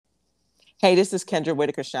Hey, this is Kendra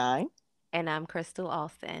Whitaker Shine. And I'm Crystal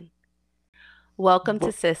Austin. Welcome to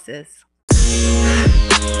Well, Sisters.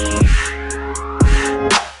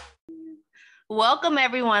 Welcome,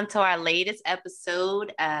 everyone, to our latest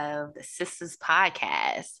episode of the Sisters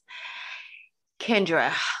Podcast.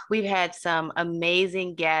 Kendra, we've had some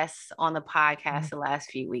amazing guests on the podcast the last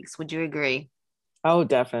few weeks. Would you agree? oh,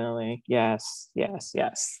 definitely. Yes, yes,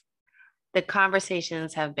 yes. The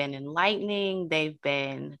conversations have been enlightening, they've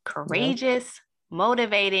been Yep. courageous,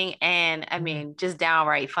 motivating, and just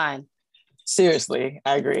downright fun. Seriously,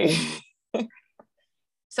 I agree.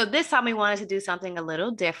 So this time we wanted to do something a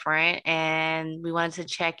little different and we wanted to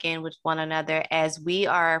check in with one another as we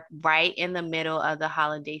are right in the middle of the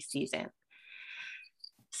holiday season.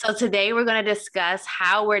 So today we're going to discuss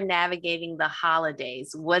how we're navigating the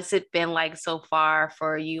holidays. What's it been like so far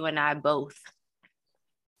for you and I both?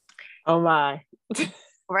 Oh my.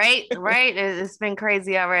 Right? It's been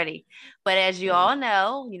crazy already. But as you all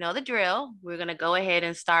know, you know the drill. We're going to go ahead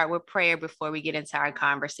and start with prayer before we get into our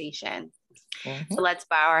conversation. So Mhm. let's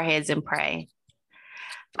bow our heads and pray.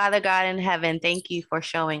 Father God in heaven, thank you for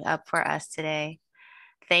showing up for us today.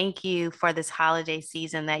 Thank you for this holiday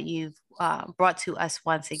season that you've brought to us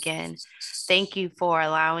once again. Thank you for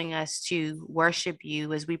allowing us to worship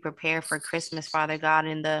you as we prepare for Christmas, Father God,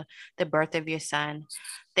 and the birth of your son.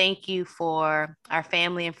 Thank you for our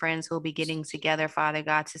family and friends who will be getting together, Father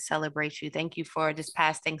God, to celebrate you. Thank you for this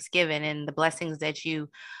past Thanksgiving and the blessings that you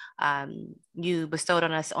bestowed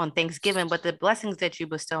on us on Thanksgiving, but the blessings that you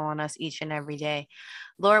bestow on us each and every day.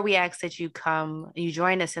 Lord, we ask that you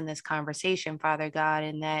join us in this conversation, Father God,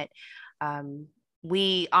 and that um,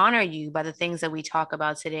 we honor you by the things that we talk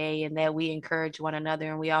about today and that we encourage one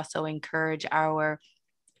another and we also encourage our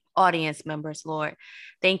audience members, Lord.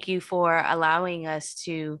 Thank you for allowing us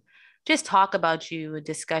to just talk about you,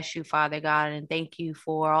 discuss you, Father God, and thank you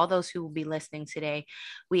for all those who will be listening today.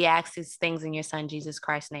 We ask these things in your Son, Jesus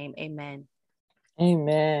Christ's name. Amen.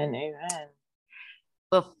 Amen. Amen.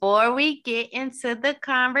 Before we get into the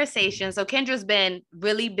conversation, so Kendra's been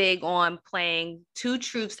really big on playing two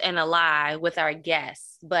truths and a lie with our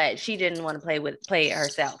guests, but she didn't want to play it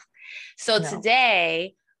herself. So No.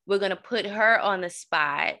 today we're gonna put her on the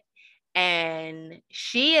spot, and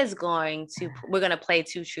we're gonna play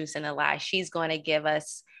two truths and a lie. She's going to give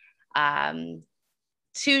us um,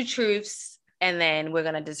 two truths, and then we're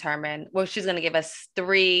gonna determine. Well, she's gonna give us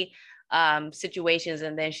three situations,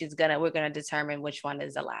 and then we're gonna determine which one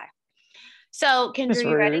is a lie. So, It's Kendra,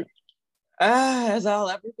 you ready? rude. As I'll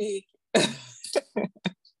ever be.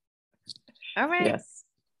 All right. Yes.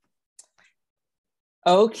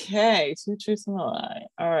 Okay. Two truths and a lie.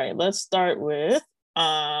 All right. Let's start with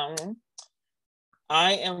I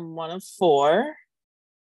am one of four.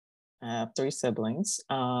 I have three siblings.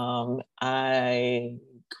 I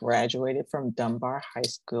graduated from Dunbar High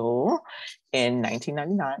School in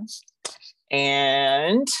 1999.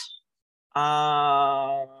 And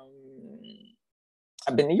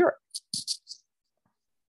I've been to Europe.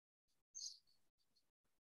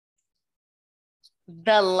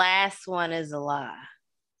 The last one is a lie.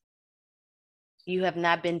 You have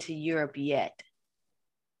not been to Europe yet.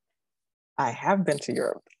 I have been to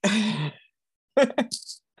Europe.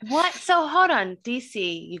 What? So hold on,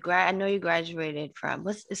 DC. I know you graduated from.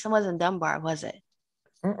 It wasn't Dunbar, was it?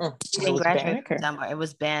 You It didn't was graduate from Banneker. Dunbar. It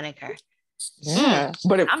was Banneker. Yeah,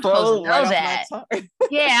 but it I'm supposed to froze right know off my that. tongue.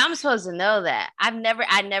 Yeah, I'm supposed to know that. I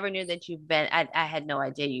never knew that you've been. I had no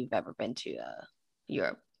idea you've ever been to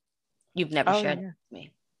Europe. You've never Oh shared yeah. with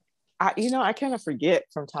me. I kind of forget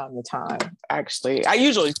from time to time. Actually, I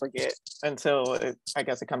usually forget until I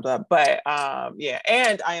guess it comes up. But yeah,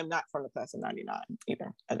 and I am not from the class of '99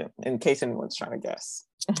 either. In case anyone's trying to guess.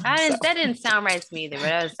 So That didn't sound right to me either.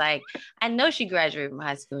 But I was like, I know she graduated from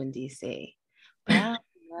high school in DC, but I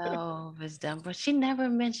don't know if it's done. But she never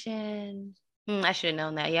mentioned. I should have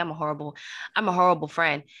known that. Yeah, I'm a horrible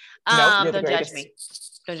friend. nope, you're the Don't judge greatest. me.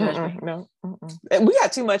 Don't judge me. No, we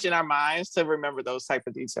got too much in our minds to remember those type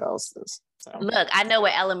of details. So, Look, I know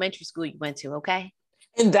what elementary school you went to. Okay.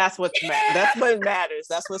 and that's what matters.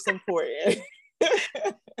 That's what's important.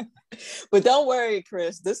 But don't worry,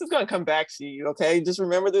 Chris. This is going to come back to you. Okay, just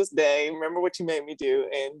remember this day. Remember what you made me do,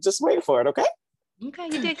 and just wait for it. Okay. Okay,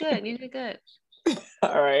 you did good. You did good.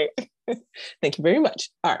 All right. Thank you very much.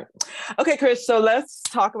 All right. Okay, Chris. So let's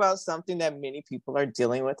talk about something that many people are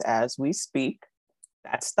dealing with as we speak.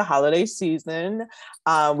 That's the holiday season.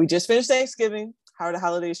 We just finished Thanksgiving. How are the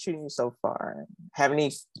holidays treating you so far? Have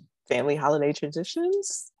any family holiday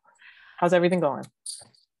traditions? How's everything going?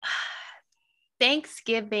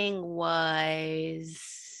 Thanksgiving was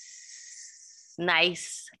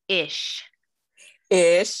nice-ish.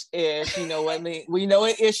 Ish, you know what we know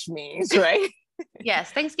what ish means, right?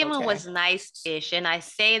 Yes, Thanksgiving was nice-ish. And I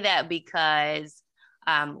say that because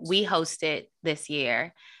we hosted this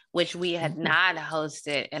year, which we had not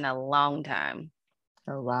hosted in a long time.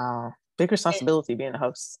 Oh, wow. Big responsibility being a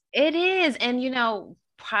host. It is. And,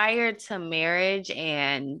 prior to marriage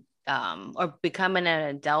and or becoming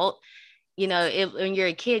an adult, when you're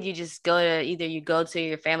a kid, you just go to either you go to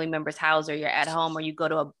your family member's house or you're at home, or you go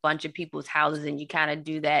to a bunch of people's houses and you kind of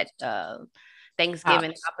do that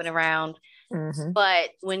Thanksgiving hopping around. Mm-hmm. But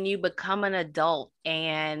when you become an adult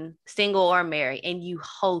and single or married and you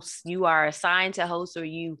host, you are assigned to host, or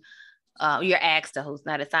you're asked to host,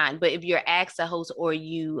 not assigned. But if you're asked to host, or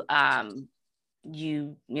you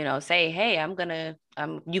say, hey,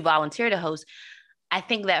 you volunteer to host, I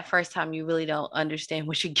think that first time you really don't understand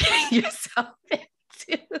what you're getting yourself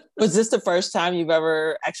into. Was this the first time you've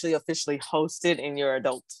ever actually officially hosted in your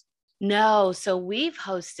adult? No, so we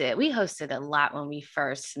hosted a lot when we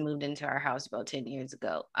first moved into our house about 10 years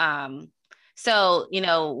ago. So,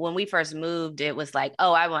 when we first moved, it was like,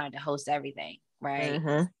 oh, I wanted to host everything, right?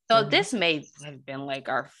 Mm-hmm. So this may have been like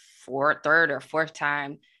our third or fourth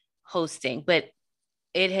time hosting, but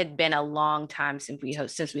it had been a long time since we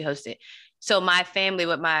hosted. So my family,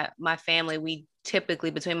 with my family, we typically,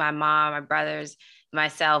 between my mom, my brothers,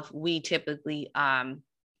 myself, we typically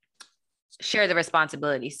share the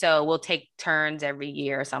responsibility. So we'll take turns every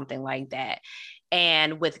year or something like that.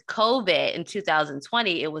 And with COVID in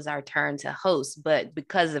 2020, it was our turn to host. But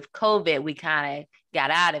because of COVID, we kind of got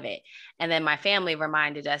out of it. And then my family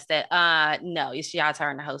reminded us that, no, it's your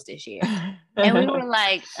turn to host this year. And we were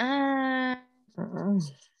like,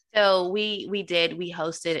 So we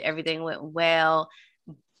hosted, everything went well.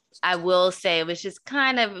 I will say it was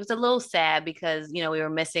a little sad because, we were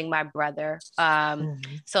missing my brother.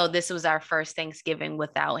 So this was our first Thanksgiving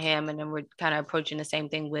without him. And then we're kind of approaching the same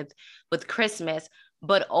thing with Christmas.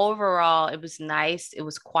 But overall, it was nice. It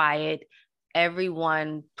was quiet.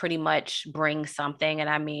 Everyone pretty much brings something. And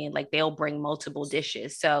I mean, like, they'll bring multiple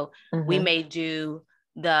dishes. So we may do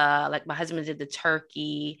my husband did the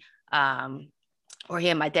turkey, or he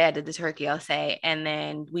and my dad did the turkey, I'll say, and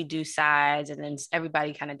then we do sides, and then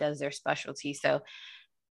everybody kind of does their specialty. So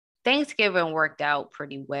Thanksgiving worked out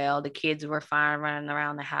pretty well. The kids were fine running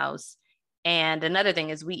around the house. And another thing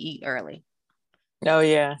is we eat early. Oh,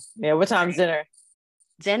 yeah. Yeah. What time's dinner?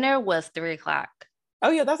 Dinner was 3:00.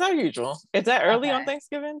 Oh, yeah. That's our usual. Is that early on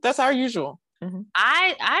Thanksgiving? That's our usual. Mm-hmm.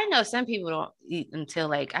 I know some people don't eat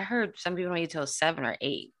until I heard some people don't eat until 7 or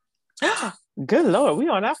 8. Good Lord, we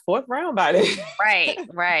on our 4th round by this.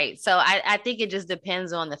 Right. So I think it just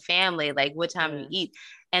depends on the family, like what time you eat.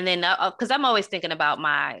 And then, because I'm always thinking about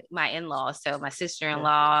my in-laws, so my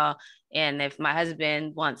sister-in-law, and if my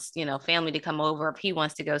husband wants, family to come over, if he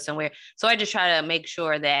wants to go somewhere. So I just try to make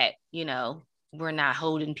sure that, we're not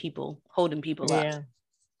holding people up.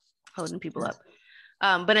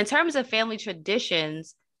 But in terms of family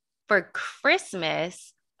traditions, for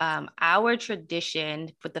Christmas, our tradition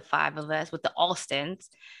with the 5 of us, with the Alstons,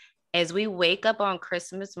 is we wake up on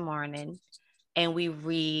Christmas morning and we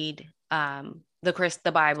read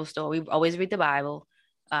the Bible story. We always read the Bible.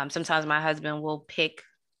 Sometimes my husband will pick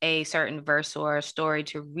a certain verse or a story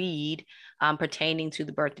to read pertaining to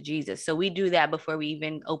the birth of Jesus. So we do that before we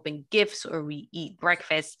even open gifts or we eat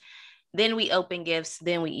breakfast. Then we open gifts,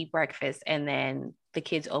 then we eat breakfast, and then the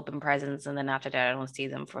kids open presents. And then after that, I don't see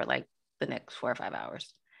them for like the next 4 or 5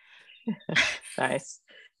 hours. Nice.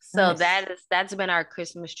 So that's been our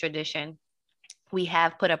Christmas tradition. We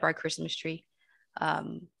have put up our Christmas tree.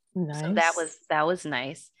 Nice. So that was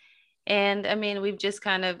nice. And I mean, we've just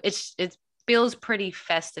kind of, it feels pretty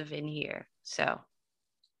festive in here. So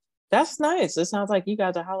that's nice. It sounds like you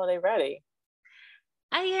guys are holiday ready.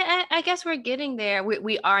 I guess we're getting there.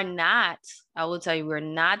 We are not, I will tell you, we're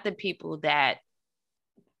not the people that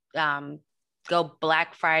go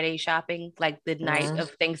Black Friday shopping like the night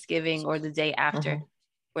of Thanksgiving or the day after.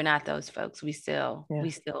 We're not those folks. We still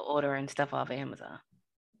ordering stuff off of Amazon.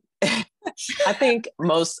 I think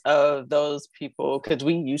most of those people, because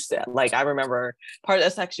we used to, I remember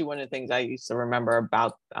that's actually one of the things I used to remember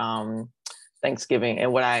about Thanksgiving,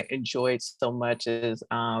 and what I enjoyed so much is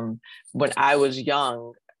when I was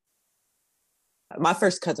young, my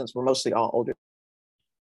first cousins were mostly all older.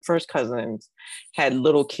 First cousins had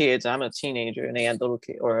little kids. I'm a teenager, and they had little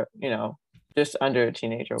kids, or just under a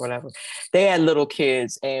teenager or whatever. They had little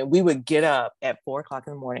kids, and we would get up at 4:00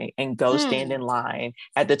 in the morning and go stand in line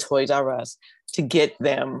at the Toys R Us to get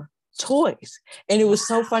them toys. And it was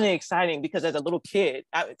so fun and exciting because as a little kid,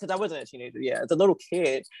 because I wasn't a teenager, as a little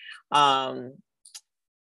kid,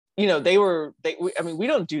 I mean, we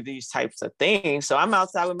don't do these types of things. So I'm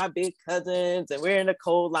outside with my big cousins and we're in the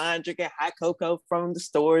cold line drinking hot cocoa from the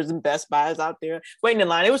stores and Best Buys out there waiting in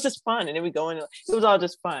line. It was just fun. And then we go in, it was all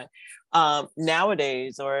just fun.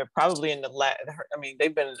 Nowadays, or probably I mean,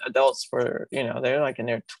 they've been adults for, they're like in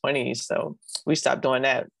their 20s. So we stopped doing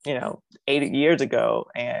that, 8 years ago.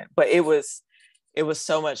 But it was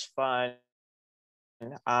so much fun.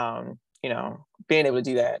 Being able to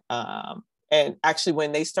do that. And actually,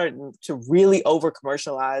 when they started to really over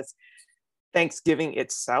commercialize Thanksgiving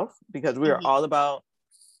itself, because we were all about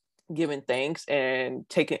giving thanks and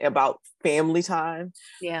taking about family time,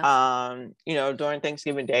 during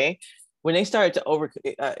Thanksgiving Day, when they started to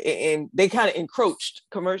and they kind of encroached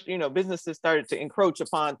businesses started to encroach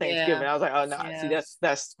upon Thanksgiving. I was like, oh no, see,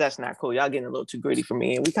 that's not cool. Y'all getting a little too gritty for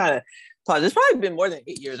me. And we kind of paused. It's probably been more than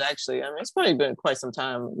 8 years, actually. I mean, it's probably been quite some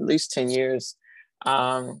time, at least 10 years.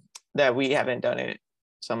 That we haven't done it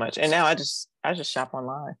so much. And now I just shop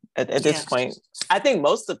online at this point. I think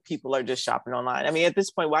most of people are just shopping online. I mean, at this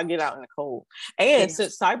point, why get out in the cold? And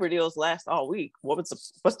since cyber deals last all week, what's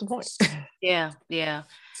the point? Yeah.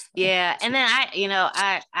 And then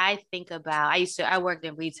I think about, I worked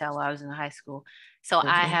in retail while I was in high school. So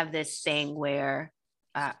I have this thing where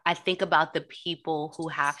I think about the people who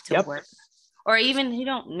have to work, or even who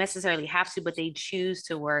don't necessarily have to, but they choose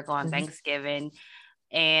to work on Thanksgiving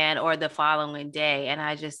or the following day. And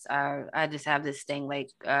I just have this thing like,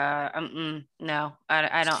 no,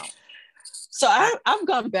 I don't. So I've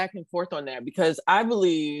gone back and forth on that, because I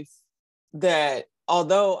believe that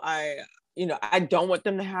although I don't want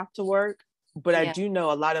them to have to work, but I do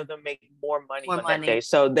know a lot of them make more money on that day.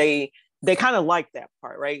 So they kind of like that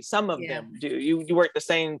part, right? Some of them do. You work the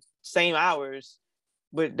same hours,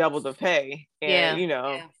 but double the pay.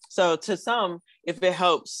 And, so to some, if it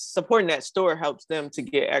helps, supporting that store helps them to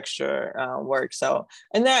get extra work. So,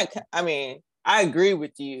 and that, I mean, I agree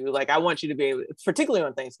with you. Like, I want you to be able, particularly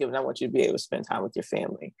on Thanksgiving, I want you to be able to spend time with your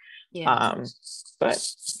family. But,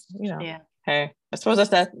 hey, I suppose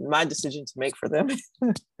that's my decision to make for them.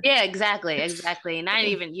 Yeah, exactly. And I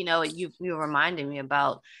even, you reminded me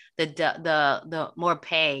about the more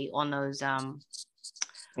pay on those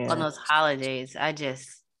holidays. I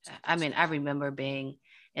remember being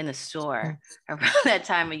in the store around that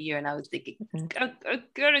time of year, and I was thinking, I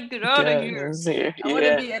gotta get out of here. I want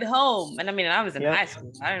to be at home. And I mean, I was in high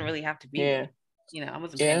school. I didn't really have to be, I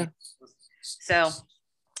wasn't paying. So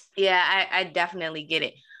I definitely get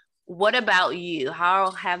it. What about you?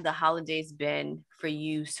 How have the holidays been for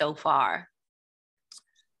you so far?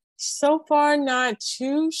 So far, not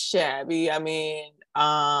too shabby. I mean,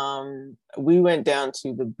 we went down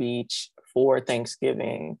to the beach for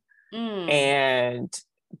Thanksgiving, and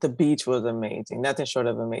the beach was amazing. Nothing short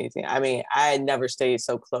of amazing. I mean, I had never stayed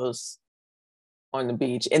so close on the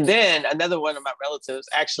beach. And then another one of my relatives,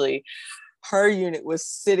 actually, her unit was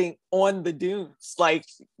sitting on the dunes. Like,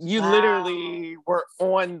 you literally were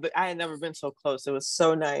I had never been so close. It was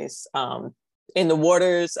so nice. In the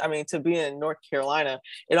waters, I mean, to be in North Carolina,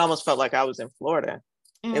 it almost felt like I was in Florida.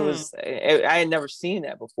 I had never seen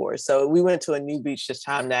that before. So we went to a new beach this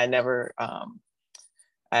time that I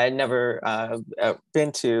had never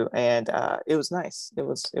been to, and it was nice. It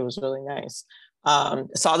was really nice.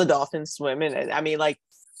 Saw the dolphins swimming, and I mean, like,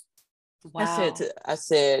 wow. I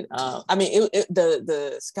said, I mean,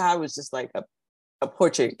 the sky was just like a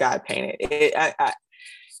portrait God painted. I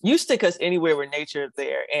you stick us anywhere where nature is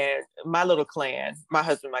there, and my little clan, my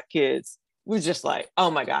husband, my kids, we're just like, oh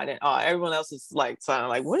my God. And everyone else is like, sounding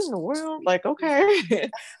like, what in the world? Like, okay.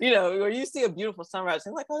 Or you see a beautiful sunrise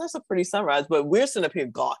and like, oh, that's a pretty sunrise. But we're sitting up here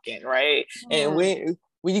gawking, right? And when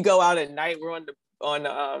you go out at night, we're on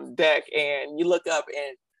the deck, and you look up,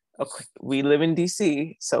 and we live in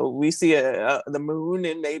DC, so we see the moon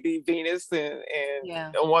and maybe Venus and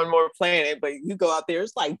one more planet, but you go out there,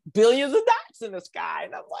 it's like billions of dots in the sky,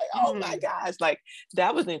 and I'm like, oh my gosh, like,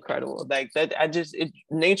 that was incredible. Like, that,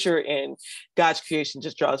 nature and God's creation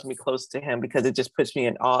just draws me close to Him, because it just puts me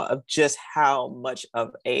in awe of just how much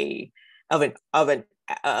of a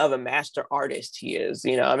master artist He is,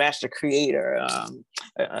 a master creator,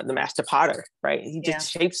 the master potter, right? He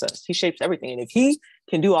just shapes us. He shapes everything. And if He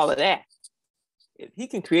can do all of that, if He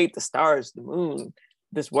can create the stars, the moon,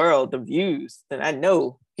 this world, the views, then I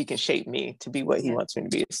know He can shape me to be what He wants me to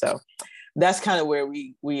be. So that's kind of where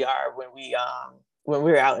we are when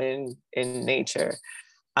we're out in nature.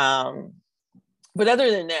 But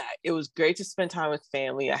other than that, it was great to spend time with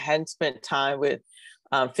family. I hadn't spent time with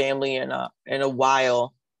family in a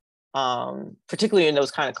while. particularly in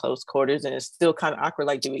those kind of close quarters. And it's still kind of awkward.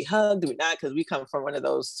 Like, do we hug? Do we not? Because we come from one of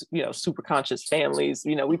those, super conscious families.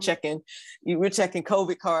 We're checking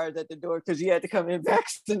COVID cards at the door because you had to come in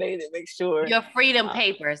vaccinated, make sure. Your freedom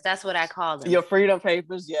papers. That's what I call them. Your freedom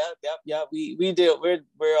papers. Yep. We do.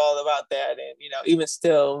 We're all about that. And, even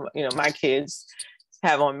still, my kids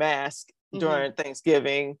have on masks during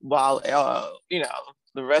Thanksgiving while,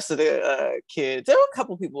 the rest of the kids, there were a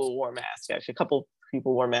couple people who wore masks, actually. A couple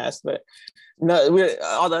people wore masks, but no,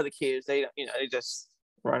 all the other kids, they just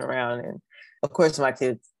run around. And of course, my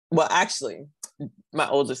kids, well, actually, my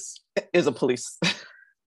oldest is a police. They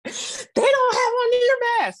don't have on their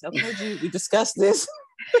masks. Okay, we discussed this.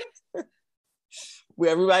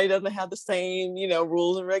 Where everybody doesn't have the same,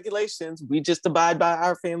 rules and regulations. We just abide by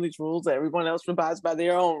our family's rules. Everyone else abides by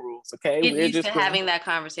their own rules. Okay, we're used to having that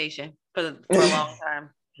conversation for a long time.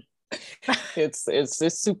 It's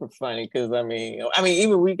super funny because I mean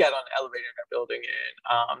even we got on the elevator in our building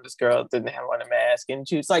and this girl didn't have on a mask and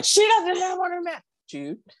she was like, she doesn't have on her mask,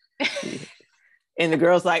 Jude. And the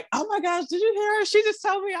girl's like, oh my gosh, did you hear her? She just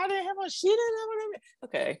told me I didn't have one. She didn't have one.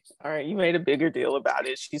 Okay, all right, you made a bigger deal about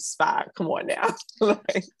it. She's 5. Come on now.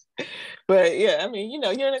 But yeah, I mean,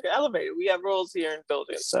 you're in an elevator. We have rules here in the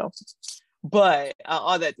building. So, but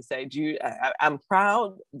all that to say, Jude, I'm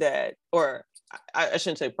proud that, or I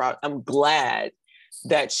shouldn't say proud. I'm glad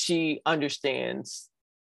that she understands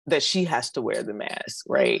that she has to wear the mask,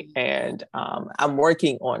 right? And I'm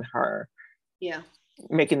working on her. Yeah.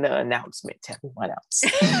 Making the announcement to everyone else.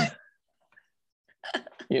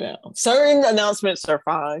 Certain announcements are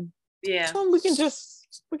fine. Yeah. So we can just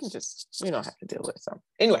we don't have to deal with it. So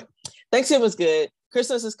anyway, Thanksgiving was good.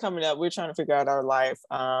 Christmas is coming up. We're trying to figure out our life.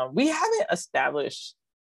 We haven't established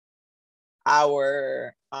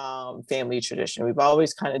our family tradition. We've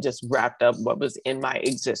always kind of just wrapped up what was in my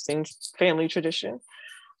existing family tradition.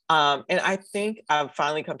 And I think I've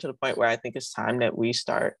finally come to the point where I think it's time that we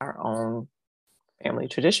start our own family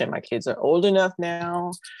tradition. My kids are old enough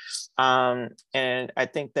now. And I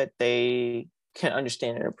think that they can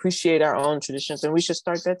understand and appreciate our own traditions, and we should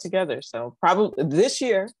start that together. So probably this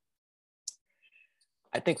year,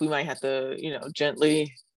 I think we might have to,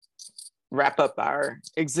 gently wrap up our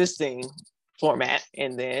existing format.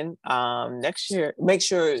 And then next year, make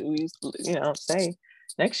sure we, say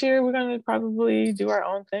next year, we're going to probably do our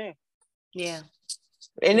own thing. Yeah.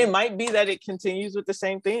 And it might be that it continues with the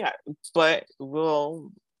same thing, but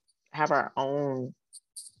we'll have our own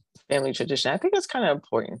family tradition. I think that's kind of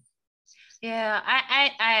important. Yeah,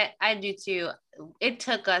 I do too. It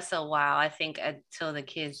took us a while, I think, until the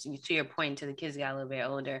kids, to your point, until the kids got a little bit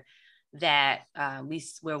older, that we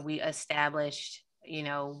established,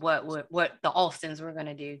 what the Alstons were going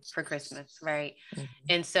to do for Christmas, right? Mm-hmm.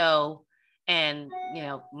 And so,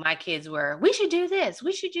 my kids were, we should do this,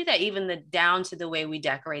 we should do that, even down to the way we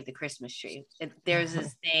decorate the Christmas tree. There's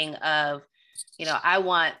this thing of, I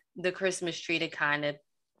want the Christmas tree to kind of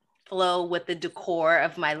flow with the decor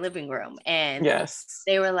of my living room. And yes,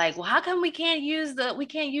 they were like, well, how come we can't use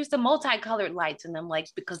the multicolored lights? And I'm like,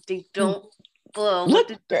 because they don't flow with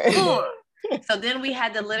the decor. So then we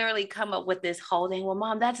had to literally come up with this whole thing. Well,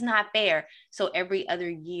 Mom, that's not fair. So every other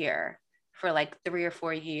year for like 3 or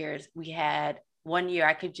 4 years, we had 1 year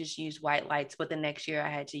I could just use white lights, but the next year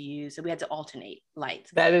so we had to alternate lights.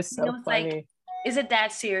 That is so funny. Like, is it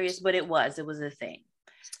that serious? But it was a thing.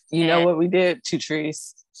 You know what we did? 2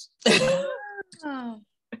 trees. 2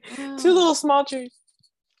 little small trees.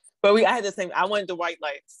 But I had the same. I wanted the white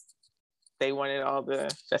lights. They wanted all the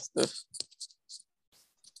festive.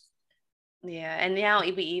 Yeah, and now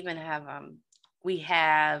we even have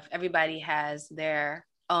everybody has their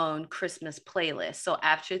own Christmas playlist. So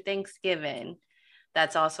after Thanksgiving,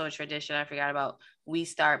 that's also a tradition I forgot about. We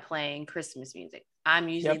start playing Christmas music. I'm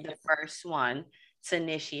usually the first one to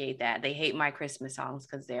initiate that. They hate my Christmas songs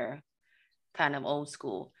because they're kind of old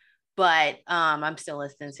school. But I'm still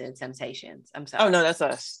listening to the Temptations. I'm sorry. Oh no, that's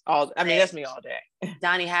us. That's me all day.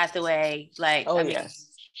 Donny Hathaway, yes.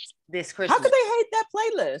 This Christmas. How could they hate that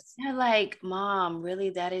playlist? They're like, Mom,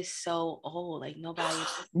 really? That is so old. Like nobody.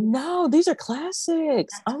 No, these are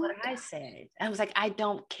classics. That's what I said. I was like, I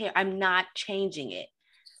don't care. I'm not changing it.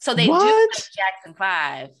 So they do Jackson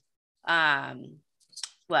 5.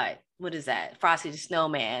 What is that? Frosty the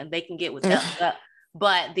Snowman. They can get with that.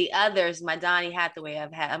 But the others, my Donny Hathaway,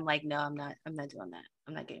 I'm like, no, I'm not doing that.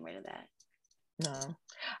 I'm not getting rid of that. No,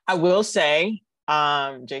 I will say,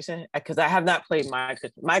 Jason, because I have not played my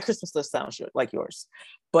Christmas list sounds like yours,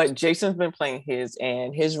 but Jason's been playing his,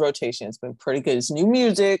 and his rotation has been pretty good. It's new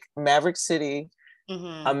music, Maverick City,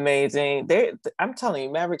 Mm-hmm. Amazing. I'm telling you,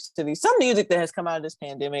 Maverick City, some music that has come out of this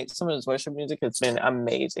pandemic, some of this worship music has been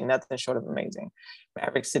amazing, nothing short of amazing.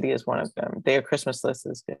 Maverick City is one of them. Their Christmas list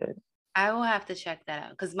is good. I will have to check that out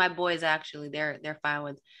because my boys actually they're fine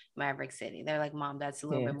with Maverick City. They're like, Mom, that's a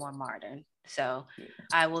little bit more modern. So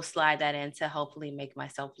I will slide that in to hopefully make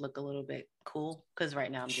myself look a little bit cool because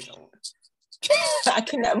right now I'm just old. I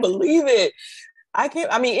cannot believe it.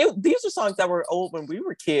 I mean, these are songs that were old when we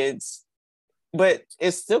were kids, but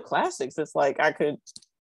it's still classics. It's like I could.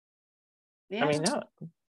 Yeah. I mean, no.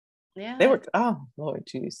 Yeah. They were. Oh Lord,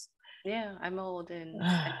 jeez. Yeah, I'm old and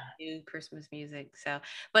I do Christmas music. So,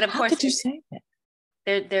 but of How course, could you say that?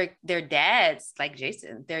 Their dad's like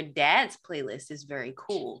Jason. Their dad's playlist is very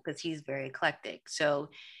cool because he's very eclectic. So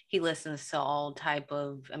he listens to all type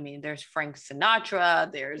of. I mean, there's Frank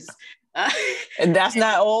Sinatra. There's, and that's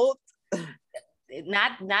not old.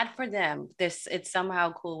 Not for them. It's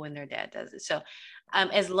somehow cool when their dad does it. So,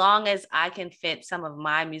 as long as I can fit some of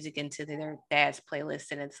my music into their dad's playlist,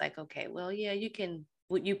 and it's like, okay, well, yeah,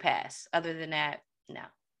 you pass. Other than that, no.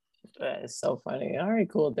 That is so funny. All right,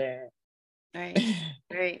 cool, Dad.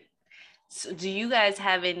 Right. So do you guys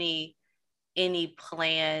have any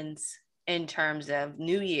plans in terms of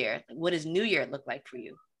New Year? What does New Year look like for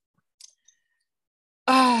you?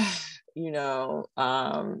 I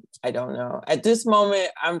don't know. At this moment,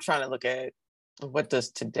 I'm trying to look at what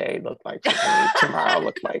does today look like for me, tomorrow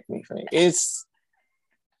look like for me.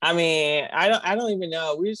 I don't even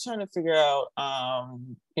know. We're just trying to figure out,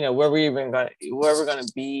 where we're gonna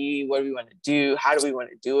be, what do we want to do, how do we want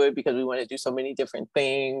to do it, because we want to do so many different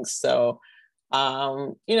things. So,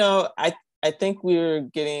 I think we're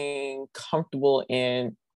getting comfortable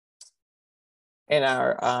in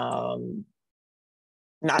our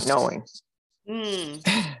not knowing, and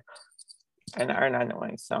our not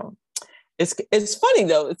knowing. So, it's funny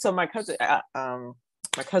though. So my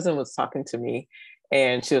cousin was talking to me.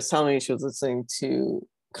 And she was telling me she was listening to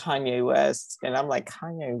Kanye West. And I'm like,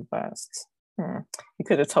 Kanye West? He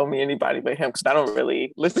could have told me anybody but him because I don't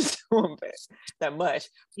really listen to him that much.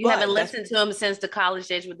 You haven't listened to him since the college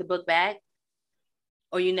days with the book bag?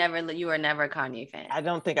 Or you were never a Kanye fan? I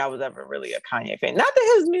don't think I was ever really a Kanye fan. Not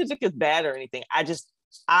that his music is bad or anything.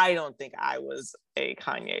 I don't think I was a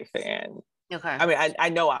Kanye fan. Okay. I mean, I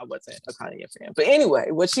know I wasn't a Kanye fan. But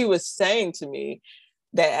anyway, what she was saying to me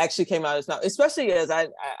that actually came out as now, especially as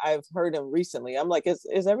I've heard him recently. I'm like,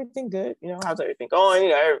 is everything good? How's everything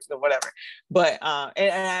going? Whatever. But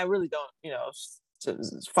and I really don't,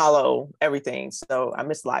 follow everything. So I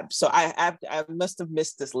missed live. So I must have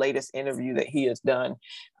missed this latest interview that he has done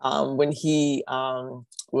when he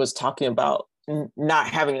was talking about not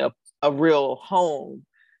having a real home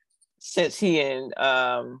since he and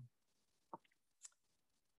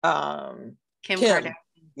Kim Kardashian.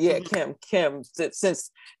 Yeah, Kim,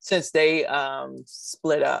 since they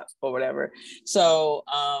split up or whatever. So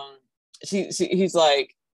he's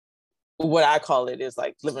like, what I call it is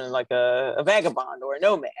like living like a vagabond or a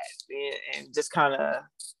nomad, and just kind of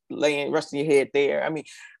resting your head there. I mean,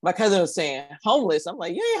 my cousin was saying homeless. I'm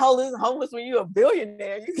like, you ain't homeless when you're a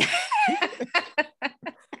billionaire.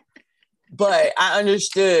 But I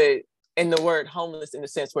understood in the word homeless in the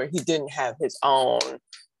sense where he didn't have his own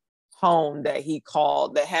home that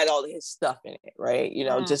had all his stuff in it, right?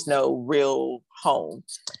 Just no real home.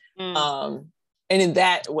 And in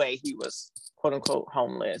that way, he was quote unquote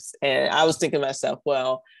homeless. And I was thinking to myself,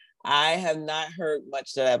 well, I have not heard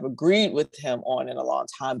much that I've agreed with him on in a long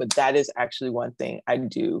time, but that is actually one thing I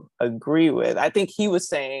do agree with. I think he was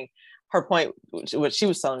saying, her point, what she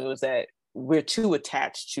was telling me was that we're too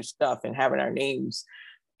attached to stuff and having our names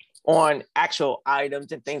on actual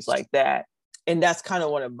items and things like that. And that's kind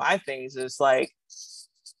of one of my things is like,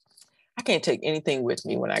 I can't take anything with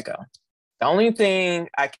me when I go. The only thing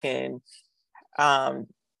I can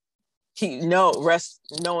rest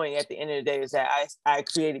knowing at the end of the day is that I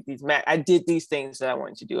created I did these things that I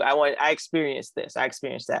wanted to do. I experienced this, I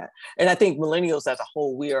experienced that. And I think millennials as a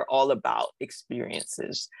whole, we are all about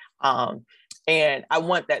experiences. And I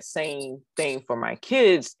want that same thing for my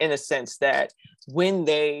kids in a sense that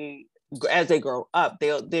as they grow up,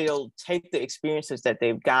 they'll take the experiences that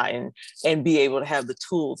they've gotten and be able to have the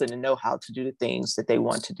tools and the know-how to do the things that they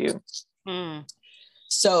want to do.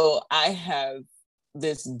 So I have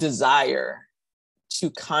this desire to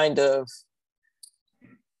kind of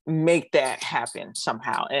make that happen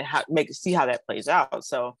somehow and see how that plays out.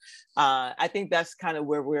 So I think that's kind of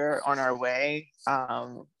where we're on our way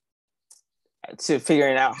to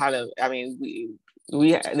figuring out how to,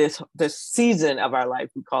 we this season of our life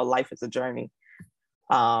we call life is a journey,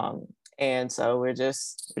 And so we're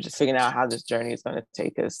just figuring out how this journey is going to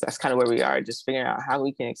take us. That's kind of where we are, just figuring out how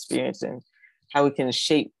we can experience and how we can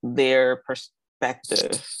shape their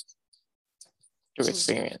perspective through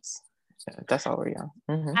experience. Yeah, that's all we're on.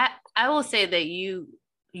 Mm-hmm. I will say that you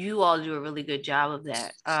all do a really good job of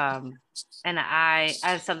that. And I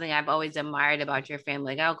have something I've always admired about your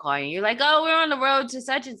family. Like, I'll call you and you're like, oh, we're on the road to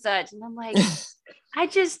such and such. And I'm like, I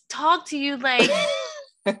just talked to you like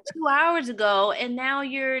 2 hours ago, and now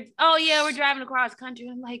you're, oh yeah, we're driving across country.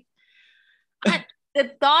 I'm like,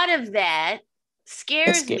 the thought of that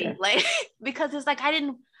scares me, like, because it's like I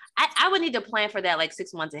would need to plan for that like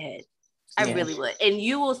 6 months ahead. I really would. And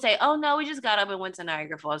you will say, oh no, we just got up and went to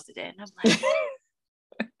Niagara Falls today. And I'm like,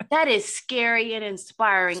 that is scary and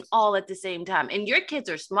inspiring all at the same time. And your kids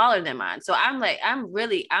are smaller than mine. So I'm like, I'm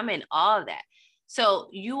in awe of that. So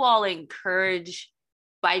you all encourage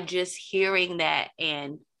by just hearing that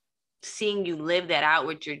and seeing you live that out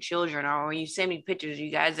with your children, or when you send me pictures,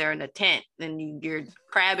 you guys are in a tent and you're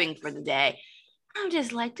crabbing for the day. I'm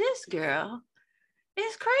just like, this girl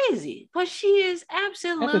is crazy, but she is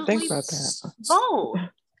absolutely bold.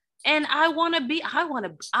 And I want to be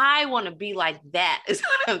like that is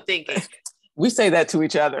what I'm thinking. We say that to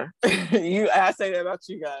each other. I say that about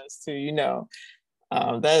you guys too, you know.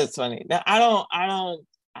 That is funny. Now, I don't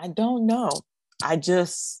know. I do.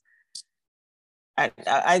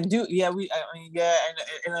 Yeah,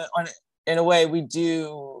 in a way we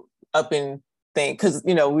do up in thing, because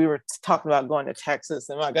you know we were talking about going to Texas,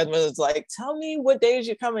 and my godmother's like, tell me what days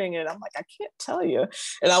you're coming, and I'm like, I can't tell you.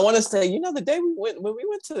 And I want to say, you know, the day when we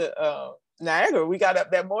went to Niagara, we got up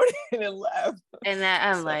that morning and left. And that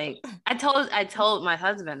I'm like, I told my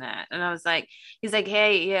husband that, and I was like, he's like,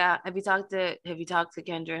 hey, yeah, have you talked to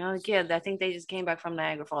Kendra? And I'm like, yeah, I think they just came back from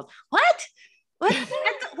Niagara Falls. What?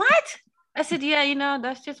 I said, yeah, you know,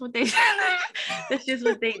 that's just what they that's just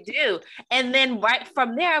what they do. And then right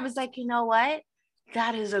from there, I was like, you know what?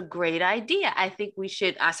 That is a great idea. I think we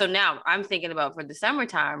should. So now I'm thinking about, for the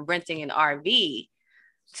summertime, renting an RV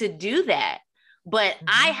to do that. But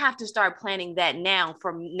I have to start planning that now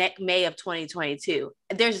for May of 2022.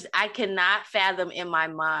 I cannot fathom in my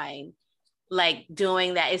mind like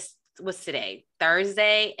doing that. What's today?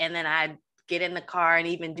 Thursday. And then I get in the car and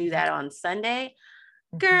even do that on Sunday.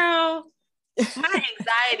 Girl, my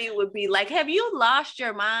anxiety would be like, have you lost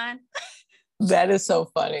your mind? That is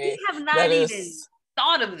so funny. We have not even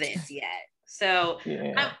thought of this yet. So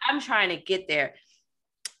yeah. I'm trying to get there.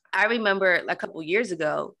 I remember a couple years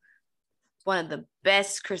ago, one of the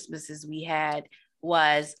best Christmases we had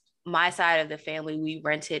was my side of the family. We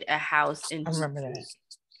rented a house in, I remember that.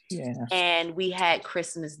 Yeah. And we had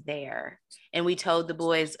Christmas there. And we told the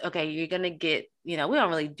boys, okay, you're going to get, you know, we don't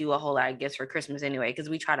really do a whole lot of gifts for Christmas anyway, because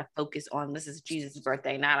we try to focus on, this is Jesus'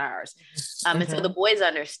 birthday, not ours. And so the boys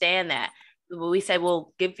understand that. We said,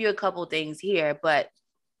 we'll give you a couple things here, but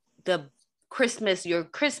your Christmas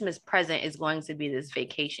present is going to be this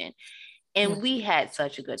vacation. And we had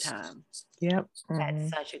such a good time. Yep. Had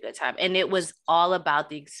such a good time. And it was all about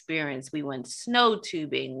the experience. We went snow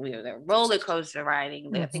tubing, we were roller coaster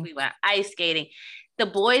riding. I think we went ice skating. The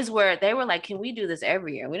boys were like, can we do this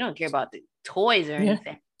every year? We don't care about the toys or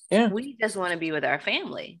anything. Yeah. We just want to be with our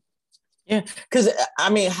family. Yeah. Because I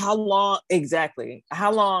mean, how long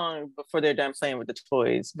before they're done playing with the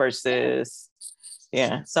toys versus,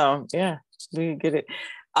 So yeah, we get it.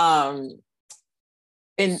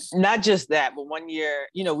 And not just that, but one year,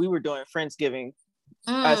 you know, we were doing Friendsgiving,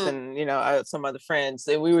 us and, you know, some other friends,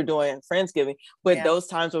 and we were doing Friendsgiving. But those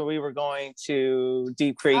times when we were going to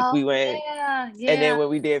Deep Creek, we went, and then when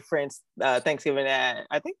we did Thanksgiving at,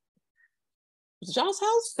 I think, was it y'all's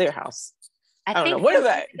house? Their house. I don't know. What is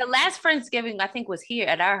that? The last Friendsgiving, I think, was here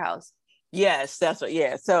at our house. Yes, that's what.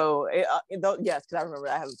 Yeah. So yes, because I remember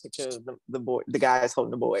I have a picture of the guys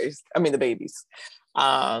holding the babies.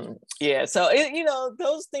 So you know,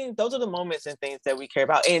 those things, those are the moments and things that we care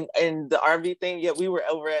about. And the RV thing, we were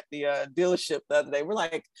over at the dealership the other day. We're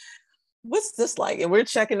like, what's this like? And we're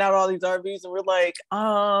checking out all these RVs, and we're like,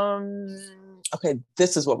 okay,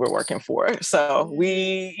 this is what we're working for. So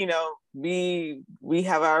we, you know, we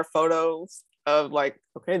have our photos of like,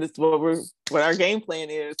 okay, this is what our game plan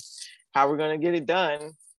is, how we're going to get it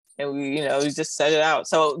done. And we just set it out.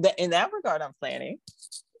 So in that regard, I'm planning.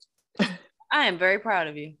 I am very proud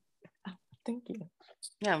of you. Thank you.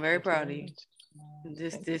 Yeah, I'm very proud of you.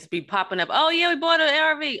 Just be popping up. Oh yeah, we bought an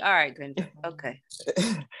RV. All right, Kendra. Okay.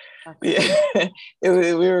 Yeah,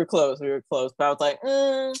 we were close. But I was like,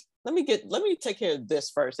 let me take care of this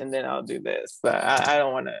first, and then I'll do this. But I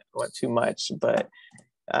don't want too much. But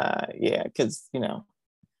because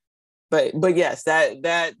but yes,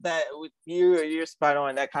 that you're spot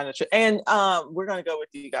on, that kind of trip. And we're gonna go with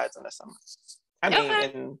you guys in the summer. I mean,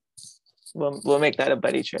 Okay. and we'll make that a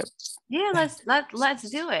buddy trip. Yeah, let's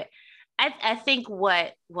do it. I think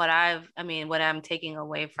what I'm taking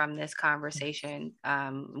away from this conversation,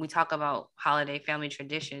 we talk about holiday family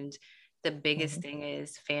traditions. The biggest thing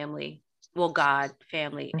is family. Well, God,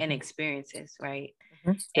 family, and experiences, right?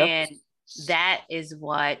 Yep. And that is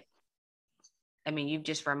what, I mean, you've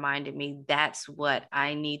just reminded me, that's what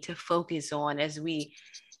I need to focus on as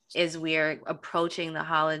we're approaching the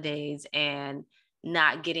holidays, and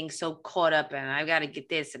not getting so caught up in I've got to get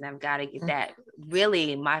this and I've got to get that.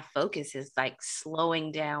 Really, my focus is like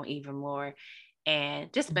slowing down even more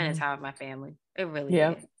and just spending time with my family. It really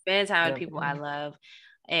is. Spending time with people I love,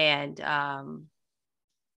 and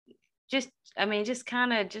just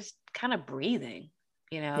kind of breathing,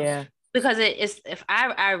 because it's, if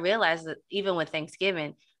I realized that even with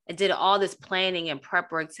Thanksgiving, I did all this planning and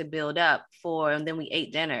prep work to build up for, and then we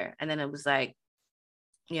ate dinner, and then it was like,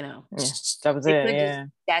 that was it.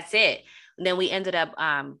 That's it. And then we ended up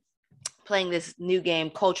playing this new game,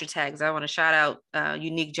 Culture Tags. I want to shout out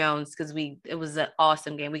Unique Jones, because it was an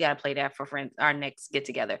awesome game. We got to play that for friends, our next get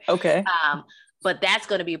together. Okay. But that's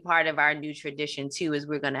going to be part of our new tradition too, is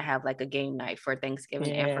we're going to have like a game night for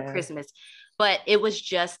Thanksgiving and for Christmas. But it was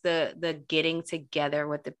just the getting together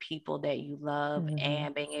with the people that you love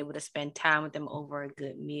and being able to spend time with them over a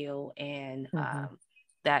good meal. And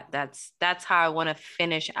that's how I want to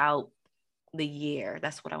finish out the year.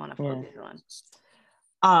 That's what I want to focus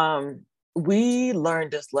on. We learned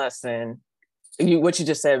this lesson. What you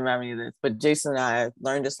just said reminded me of this, but Jason and I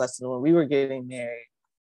learned this lesson when we were getting married.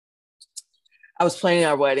 I was planning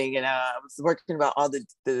our wedding, and I was working about all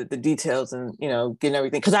the details and, getting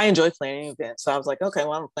everything, because I enjoy planning events. So I was like, okay,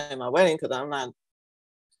 well, I'm planning my wedding because I'm not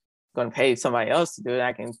going to pay somebody else to do it.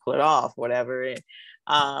 I can pull it off, whatever.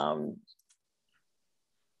 And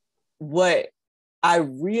what I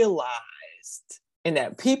realized in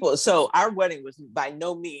that so our wedding was by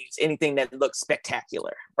no means anything that looked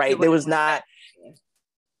spectacular, right? There was not.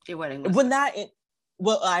 Your wedding was not.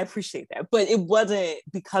 Well, I appreciate that, but it wasn't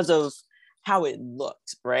because of how it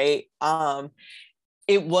looked, right?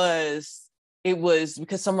 It was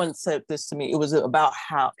because someone said this to me. It was about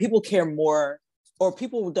how people care more, or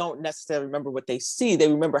people don't necessarily remember what they see. They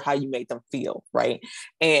remember how you made them feel, right?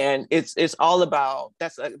 And it's all about,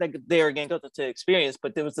 that's like, there again goes to experience.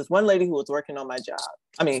 But there was this one lady who was working on my job.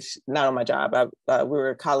 I mean, not on my job. We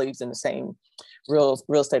were colleagues in the same real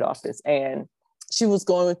estate office, and she was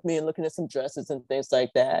going with me and looking at some dresses and things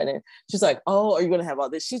like that. And she's like, oh, are you going to have all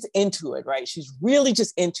this? She's into it, right? She's really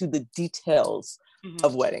just into the details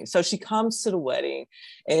of weddings. So she comes to the wedding,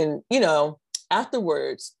 and,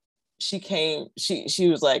 afterwards she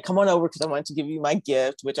was like, come on over, because I wanted to give you my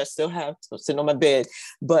gift, which I still have sitting on my bed.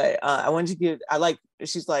 But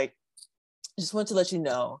she's like, I just want to let you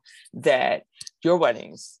know that your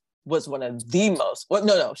weddings was one of the most,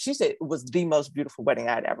 she said it was the most beautiful wedding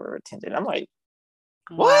I'd ever attended. I'm like,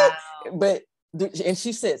 what? Wow. But and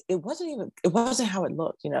she says it wasn't how it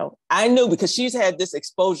looked. I knew, because she's had this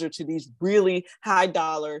exposure to these really high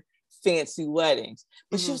dollar fancy weddings,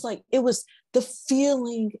 but she was like, it was the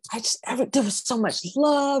feeling. There was so much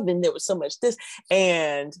love, and there was so much this.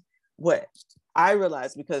 And what I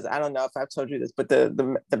realized, because I don't know if I've told you this, but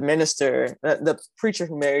the minister, the preacher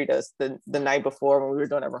who married us the night before when we were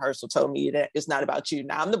doing a rehearsal, told me that it's not about you.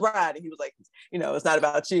 Now I'm the bride, and he was like, it's not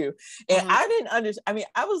about you. And I didn't understand. I mean,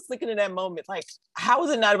 I was thinking in that moment, like, how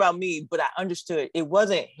is it not about me? But I understood it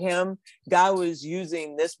wasn't him. God was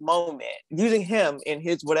using this moment, using him in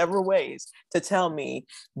his whatever ways to tell me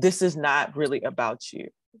this is not really about you.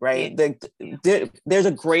 Right. There's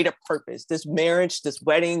a greater purpose. This marriage, this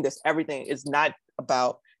wedding, this everything is not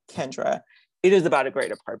about Kendra. It is about a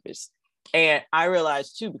greater purpose. And I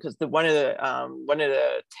realized too, because one of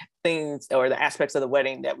the things, or the aspects of the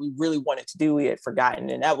wedding that we really wanted to do, we had forgotten,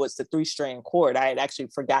 and that was the 3-string cord. I had actually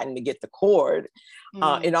forgotten to get the cord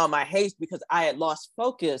in all my haste, because I had lost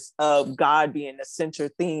focus of God being the center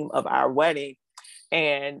theme of our wedding.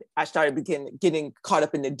 And I started getting caught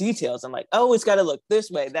up in the details. I'm like, oh, it's got to look this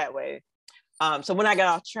way, that way. So when I got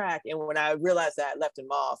off track, and when I realized that I left him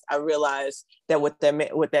off, I realized that what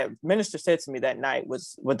that minister said to me that night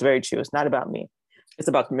was very true. It's not about me. It's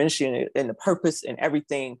about the ministry and the purpose and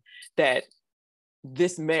everything that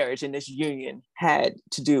this marriage and this union had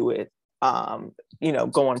to do with,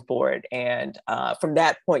 going forward. And from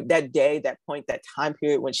that point, that time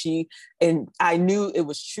period and I knew it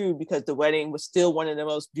was true, because the wedding was still one of the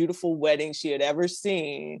most beautiful weddings she had ever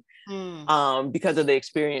seen, because of the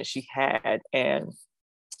experience she had. And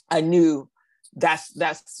I knew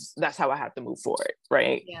that's how I have to move forward,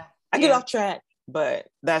 right? Yeah. I get off track, but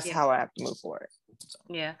that's how I have to move forward. So.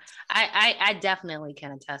 Yeah, I definitely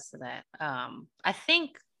can attest to that. I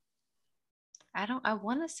think I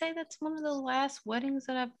want to say that's one of the last weddings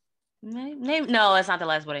that I've maybe no, it's not the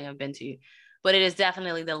last wedding I've been to, but it is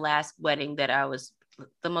definitely the last wedding that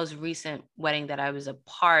the most recent wedding that I was a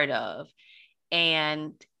part of.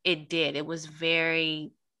 And it was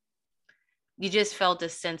very, you just felt a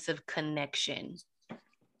sense of connection,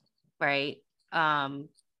 right? And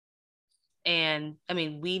I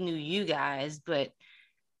mean, we knew you guys, but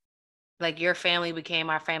like your family became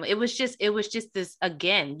our family. It was just this,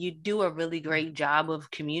 again, you do a really great job of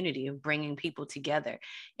community, of bringing people together.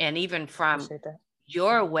 And even from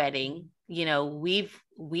your wedding, you know, we've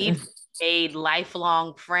made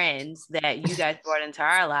lifelong friends that you guys brought into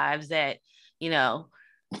our lives that, you know,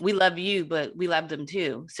 we love you, but we love them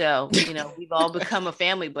too. So, you know, we've all become a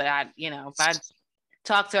family, but if I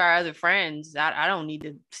talk to our other friends, I don't need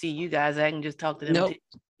to see you guys. I can just talk to them too.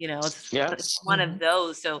 You know, it's one of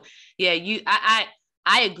those. So yeah,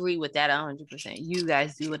 I agree with that 100%. You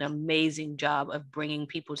guys do an amazing job of bringing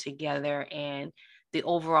people together, and the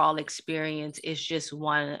overall experience is just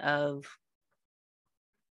one of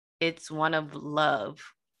love.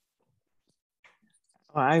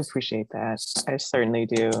 Well, I appreciate that. I certainly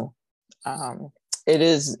do. It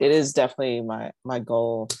is definitely my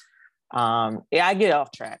goal. Yeah, I get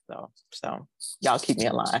off track though, so y'all keep me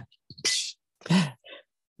in line.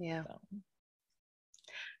 Yeah.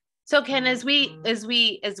 So Ken, as we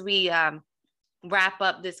wrap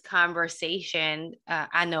up this conversation,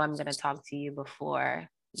 I know I'm going to talk to you before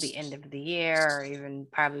the end of the year, or even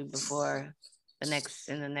probably before in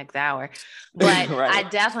the next hour, but right. I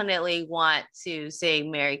definitely want to say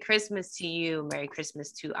Merry Christmas to you, Merry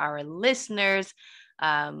Christmas to our listeners,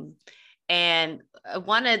 and I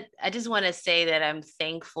just want to say that I'm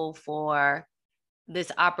thankful for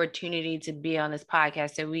this opportunity to be on this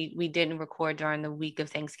podcast. So we didn't record during the week of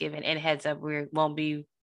Thanksgiving, and heads up, we won't be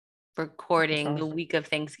recording the week of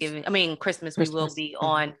Thanksgiving. I mean, Christmas. We will be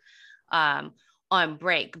on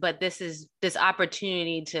break, but this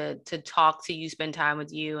opportunity to talk to you, spend time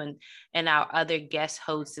with you and our other guest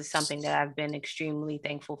hosts is something that I've been extremely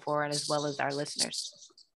thankful for, and as well as our listeners.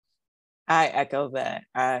 I echo that.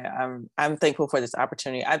 I'm thankful for this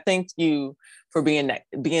opportunity. I thank you for being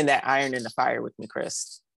that iron in the fire with me,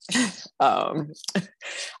 Chris. That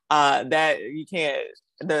you can't,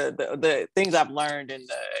 the things I've learned, and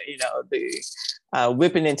the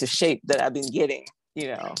whipping into shape that I've been getting,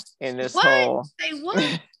 in this whole. Say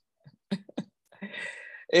what?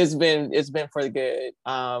 It's been for the good.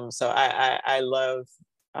 So I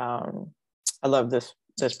love this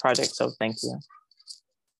project. So thank you.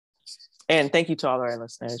 And thank you to all of our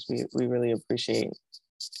listeners. We really appreciate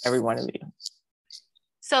every one of you.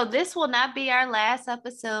 So this will not be our last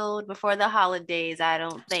episode before the holidays, I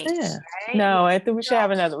don't think. Yeah. Right? No, I think we should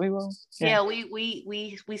have another. We will. Yeah,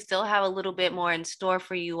 we still have a little bit more in store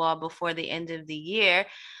for you all before the end of the year.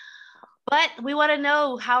 But we want to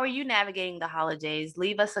know, how are you navigating the holidays?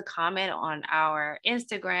 Leave us a comment on our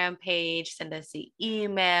Instagram page, send us an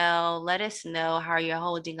email, let us know how you're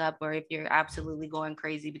holding up, or if you're absolutely going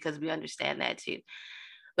crazy, because we understand that too.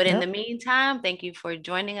 But in the meantime, thank you for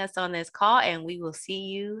joining us on this call, and we will see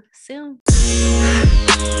you soon.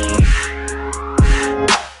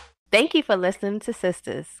 Thank you for listening to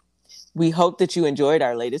Sistas. We hope that you enjoyed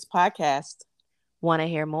our latest podcast. Want to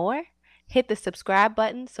hear more? Hit the subscribe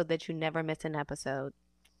button so that you never miss an episode.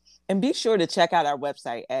 And be sure to check out our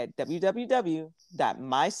website at www.mysistas.com.